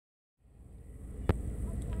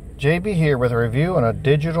JB here with a review on a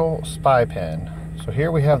digital spy pen. So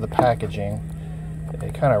here we have the packaging.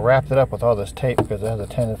 They kind of wrapped it up with all this tape because it has a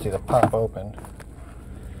tendency to pop open.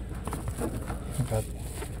 But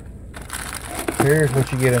here's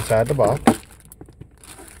what you get inside the box.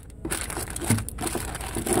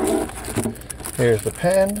 Here's the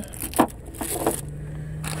pen.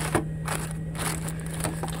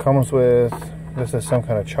 Comes with, this is some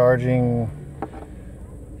kind of charging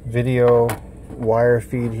video wire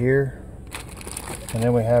feed here, and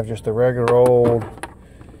then we have just a regular old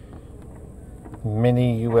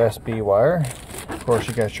mini USB wire. Of course,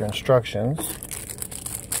 you got your instructions.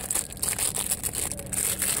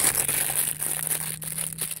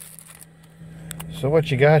 So what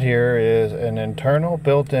you got here is an internal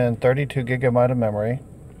built-in 32 gigabyte of memory.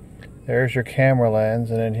 There's your camera lens,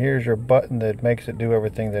 and then here's your button that makes it do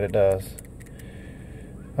everything that it does.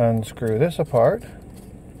 Unscrew this apart.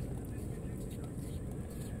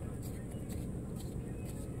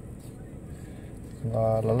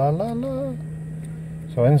 La la la la la.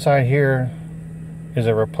 So inside here is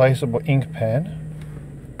a replaceable ink pen.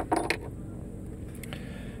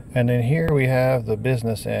 And then here we have the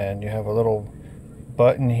business end. You have a little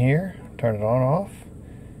button here, turn it on off.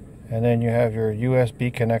 And then you have your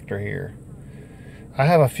USB connector here. I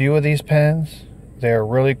have a few of these pens. They're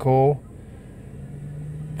really cool.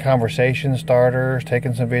 Conversation starters,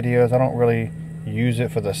 taking some videos. I don't really use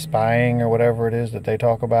it for the spying or whatever it is that they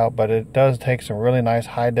talk about, but it does take some really nice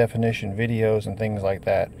high definition videos and things like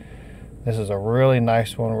that. This is a really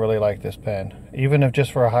nice one. Really like this pen. Even if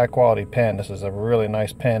just for a high quality pen, this is a really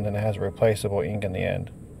nice pen, and it has replaceable ink in the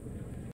end.